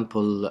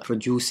example,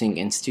 producing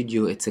in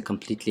studio, it's a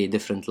completely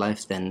different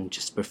life than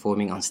just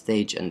performing on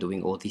stage and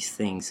doing all these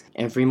things.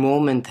 Every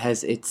moment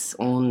has its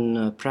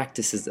own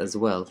practices as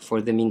well.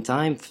 For the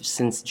meantime,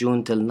 since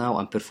June till now,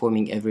 I'm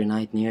performing every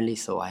night nearly,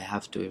 so I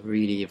have to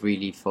really,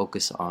 really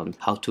focus on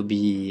how to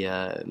be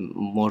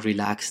more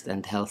relaxed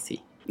and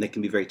healthy. And it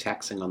can be very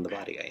taxing on the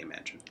body, I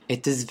imagine.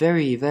 It is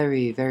very,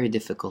 very, very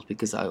difficult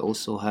because I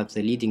also have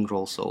the leading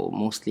role, so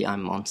mostly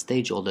I'm on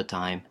stage all the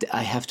time.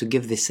 I have to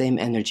give the same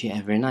energy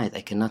every night.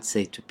 I cannot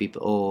say to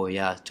people, oh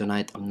yeah,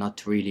 tonight I'm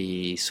not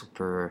really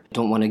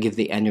don't want to give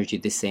the energy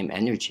the same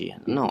energy.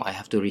 No, I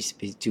have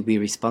to be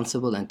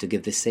responsible and to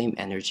give the same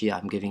energy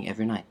I'm giving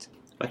every night.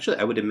 Actually,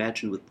 I would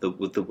imagine with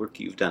the work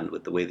you've done,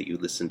 with the way that you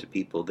listen to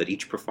people, that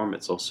each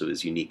performance also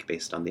is unique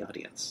based on the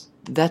audience.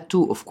 That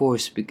too, of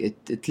course,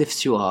 it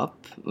lifts you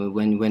up.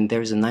 When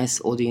there's a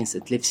nice audience,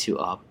 it lifts you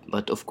up.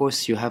 But of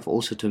course, you have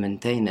also to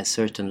maintain a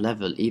certain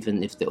level,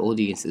 even if the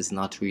audience is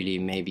not really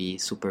maybe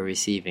super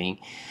receiving.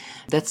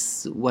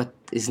 That's what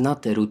is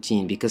not a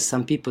routine, because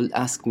some people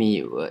ask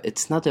me,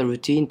 it's not a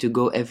routine to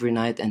go every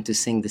night and to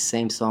sing the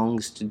same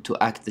songs, to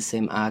act the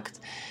same act.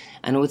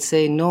 And I would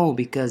say no,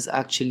 because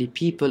actually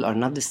people are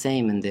not the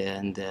same in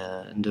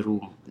the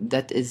room.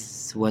 That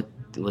is what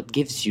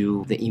gives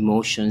you the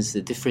emotions,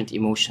 the different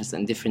emotions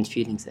and different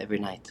feelings every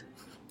night.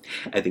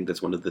 I think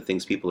that's one of the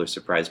things people are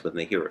surprised when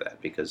they hear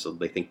that, because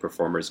they think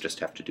performers just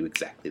have to do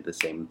exactly the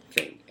same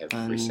thing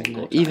every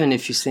single time. Even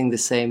if you sing the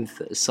same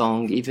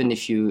song,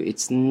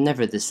 it's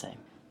never the same.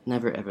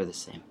 Never ever the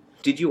same.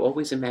 Did you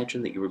always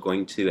imagine that you were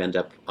going to end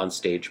up on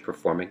stage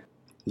performing?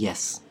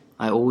 Yes.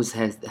 I always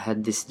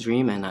had this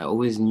dream, and I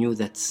always knew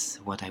that's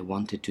what I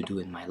wanted to do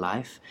in my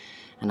life,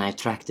 and I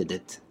attracted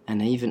it.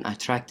 And I even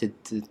attracted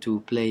to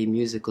play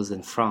musicals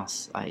in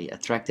France. I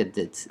attracted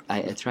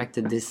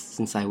this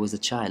since I was a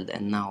child,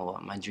 and now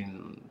my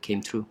dream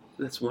came true.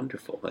 That's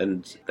wonderful.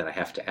 And then I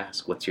have to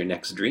ask, what's your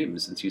next dream,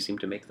 since you seem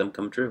to make them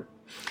come true?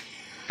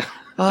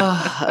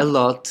 A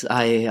lot.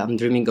 I'm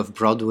dreaming of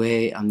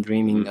Broadway. I'm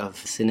dreaming of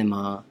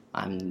cinema.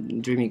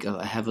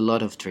 I have a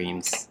lot of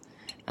dreams.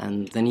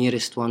 And the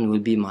nearest one will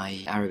be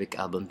my Arabic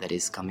album that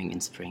is coming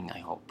in spring, I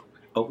hope.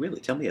 Oh,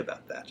 really? Tell me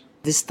about that.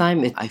 This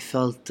time I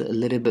felt a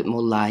little bit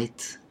more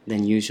light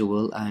than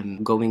usual.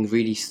 I'm going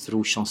really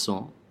through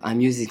chanson. I'm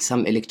using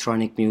some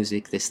electronic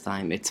music this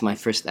time. It's my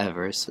first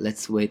ever, so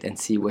let's wait and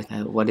see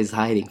what is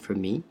hiding from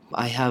me.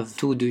 I have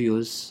 2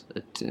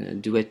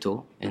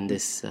 duetto in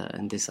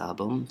this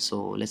album,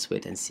 so let's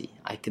wait and see.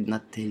 I could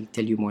not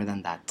tell you more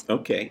than that.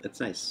 Okay, that's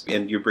nice.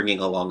 And you're bringing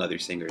along other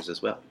singers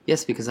as well.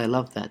 Yes, because I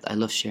love that. I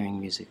love sharing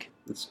music.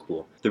 That's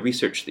cool. The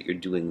research that you're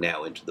doing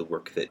now into the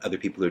work that other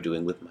people are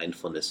doing with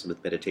mindfulness and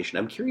with meditation,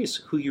 I'm curious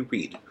who you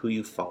read, who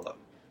you follow.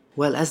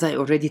 Well, as I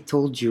already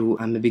told you,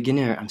 I'm a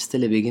beginner. I'm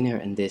still a beginner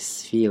in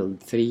this field.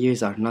 3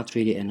 years are not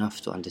really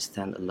enough to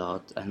understand a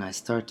lot. And I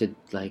started,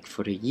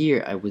 for a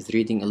year, I was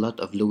reading a lot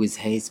of Louise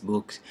Hay's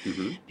books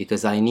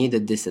because I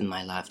needed this in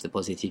my life, the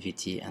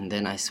positivity. And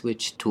then I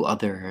switched to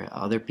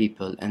other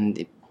people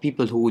and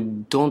people who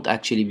don't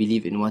actually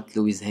believe in what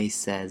Louise Hay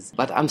says.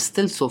 But I'm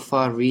still so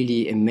far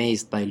really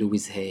amazed by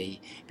Louise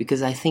Hay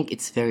because I think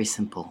it's very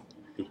simple.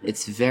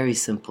 It's very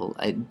simple.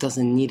 It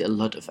doesn't need a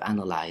lot of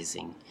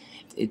analyzing.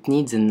 It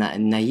needs a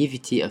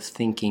naivety of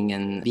thinking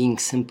and being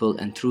simple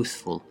and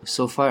truthful.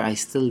 So far, I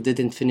still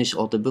didn't finish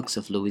all the books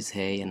of Louise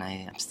Hay, and I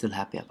am still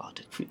happy about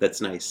it. That's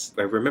nice.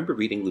 I remember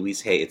reading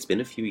Louise Hay. It's been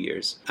a few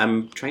years.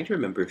 I'm trying to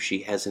remember if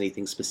she has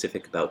anything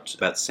specific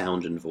about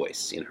sound and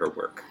voice in her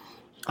work.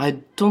 I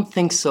don't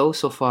think so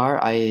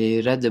far.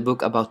 I read a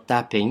book about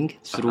tapping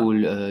through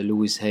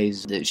Louise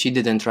Hay's. She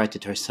didn't write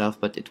it herself,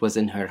 but it was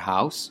in her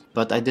house.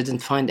 But I didn't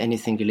find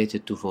anything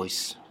related to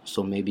voice.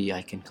 So maybe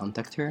I can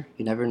contact her.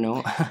 You never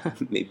know.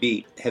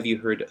 Maybe. Have you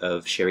heard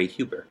of Sherry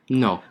Huber?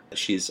 No.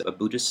 She's a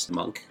Buddhist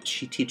monk.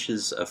 She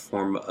teaches a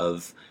form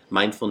of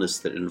mindfulness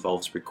that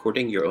involves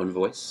recording your own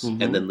voice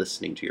and then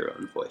listening to your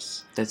own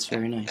voice. That's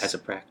very nice. As a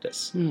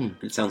practice.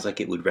 It sounds like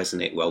it would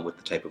resonate well with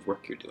the type of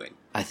work you're doing.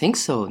 I think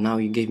so. Now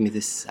you gave me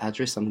this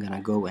address. I'm going to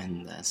go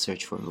and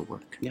search for her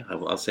work. Yeah,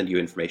 I'll send you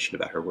information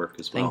about her work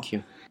as well. Thank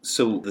you.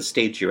 So the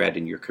stage you're at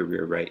in your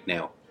career right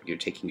now, you're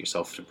taking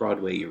yourself to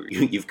Broadway.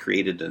 You've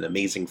created an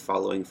amazing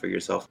following for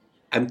yourself.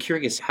 I'm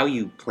curious how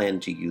you plan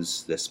to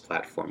use this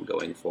platform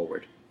going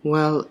forward.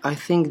 Well, I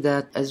think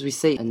that, as we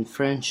say in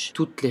French,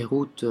 toutes les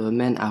routes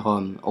mènent à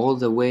Rome. All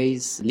the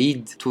ways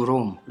lead to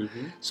Rome.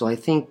 Mm-hmm. So I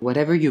think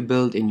whatever you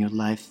build in your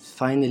life,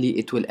 finally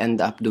it will end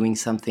up doing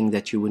something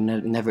that you would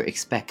never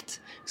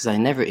expect. Because I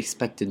never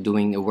expected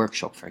doing a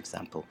workshop, for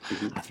example.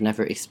 Mm-hmm. I've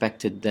never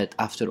expected that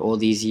after all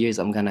these years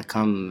I'm gonna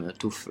come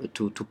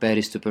to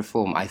Paris to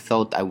perform. I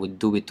thought I would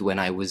do it when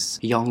I was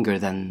younger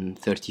than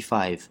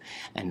 35.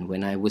 And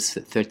when I was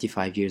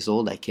 35 years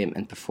old, I came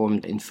and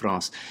performed in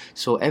France.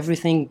 So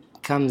everything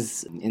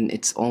comes in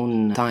its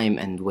own time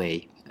and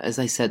way. As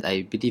I said,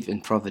 I believe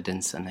in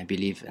providence, and I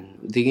believe in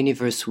the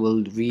universe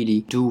will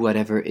really do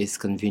whatever is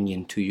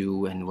convenient to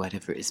you and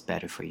whatever is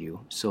better for you.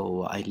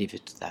 So I leave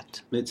it to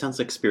that. It sounds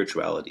like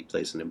spirituality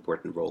plays an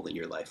important role in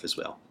your life as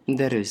well.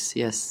 There is,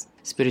 yes.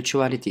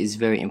 Spirituality is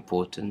very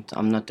important.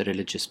 I'm not a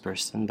religious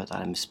person, but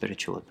I'm a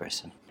spiritual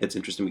person. It's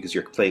interesting because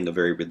you're playing a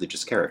very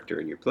religious character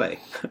in your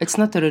play. It's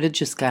not a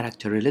religious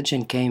character.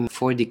 Religion came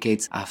 4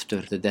 decades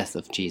after the death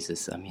of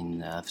Jesus,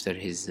 after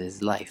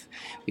his life.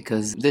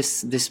 Because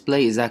this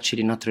play is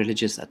actually not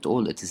religious at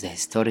all. It is a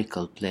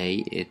historical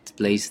play. It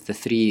plays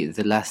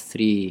the last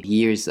 3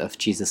 years of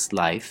Jesus'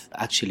 life.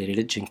 Actually,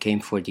 religion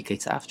came 4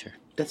 decades after.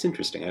 That's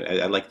interesting.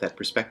 I like that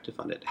perspective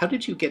on it. How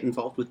did you get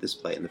involved with this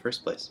play in the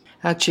first place?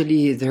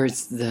 Actually,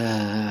 there's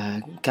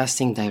the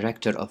casting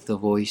director of The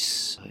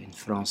Voice in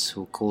France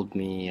who called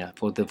me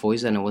for The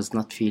Voice, and I was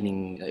not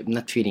feeling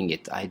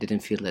it. I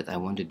didn't feel that I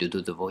wanted to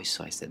do The Voice,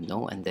 so I said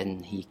no. And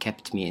then he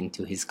kept me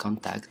into his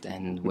contact.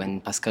 And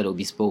when Pascal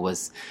Obispo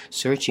was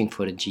searching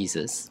for a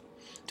Jesus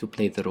to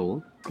play the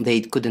role, they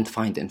couldn't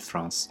find in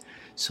France.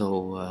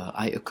 So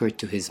I occurred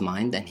to his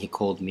mind, and he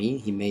called me.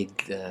 He made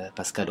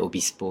Pascal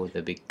Obispo,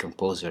 the big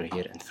composer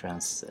here in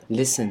France,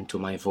 listen to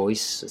my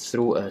voice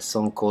through a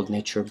song called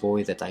Nature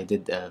Boy that I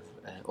did an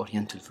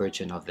Oriental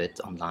version of it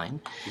online.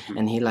 Mm-hmm.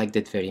 And he liked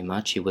it very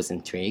much. He was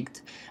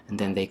intrigued. And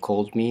then they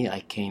called me. I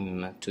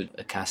came to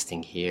a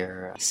casting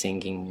here,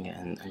 singing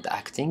and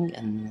acting,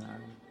 and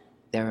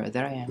there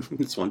I am.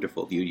 It's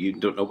wonderful. You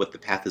don't know what the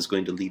path is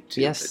going to lead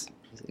to. Yes.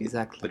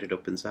 Exactly. But it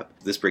opens up.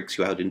 This breaks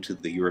you out into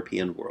the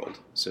European world,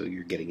 so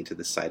you're getting into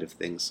this side of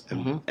things.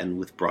 Mm-hmm. And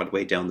with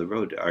Broadway down the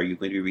road, are you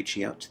going to be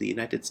reaching out to the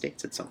United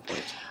States at some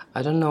point?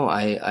 I don't know.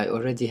 I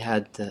already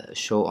had a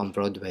show on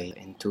Broadway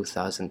in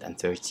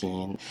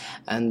 2013,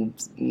 and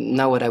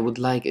now what I would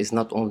like is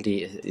not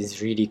only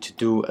is really to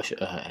do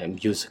a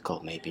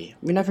musical. Maybe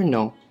we never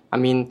know. I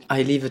mean,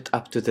 I leave it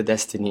up to the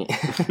destiny.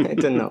 I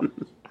don't know.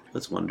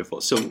 That's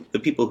wonderful. So the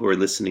people who are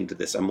listening to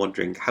this, I'm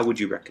wondering, how would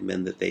you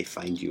recommend that they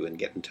find you and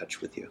get in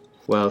touch with you?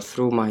 Well,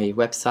 through my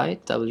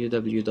website,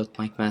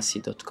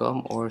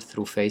 www.mikemassey.com, or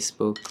through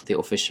Facebook, the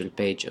official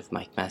page of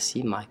Mike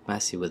Massey, Mike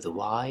Massey with a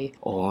Y,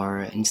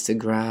 or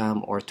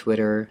Instagram or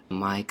Twitter,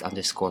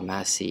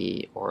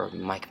 Mike_Massey, or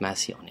Mike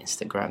Massey on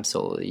Instagram.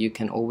 So you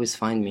can always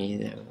find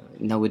me.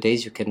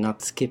 Nowadays, you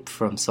cannot skip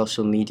from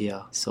social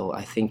media, so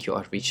I think you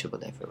are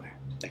reachable everywhere.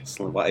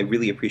 Excellent. Well, I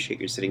really appreciate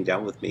your sitting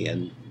down with me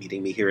and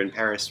meeting me here in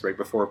Paris right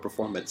before a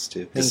performance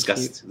to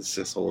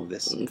discuss all of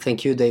this.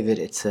 Thank you, David.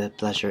 It's a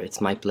pleasure.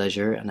 It's my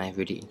pleasure, and I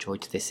really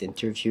enjoyed this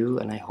interview.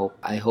 And I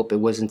hope it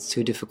wasn't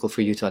too difficult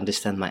for you to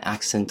understand my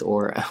accent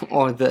or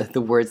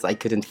the words I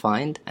couldn't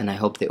find. And I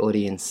hope the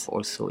audience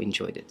also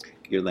enjoyed it.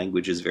 Your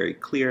language is very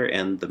clear,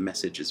 and the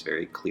message is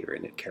very clear,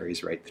 and it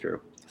carries right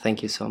through.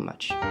 Thank you so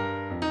much.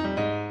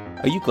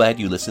 Are you glad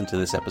you listened to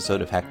this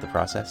episode of Hack the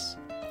Process?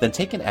 Then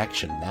take an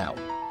action now.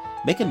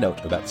 Make a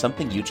note about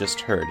something you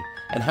just heard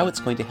and how it's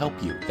going to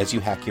help you as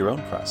you hack your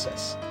own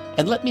process.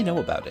 And let me know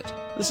about it.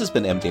 This has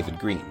been M. David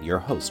Green, your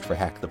host for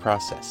Hack the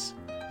Process.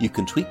 You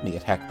can tweet me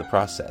at Hack the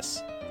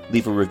Process,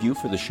 leave a review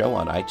for the show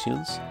on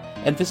iTunes,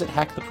 and visit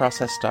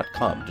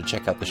hacktheprocess.com to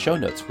check out the show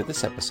notes for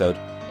this episode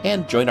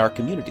and join our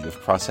community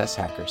of process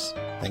hackers.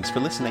 Thanks for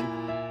listening.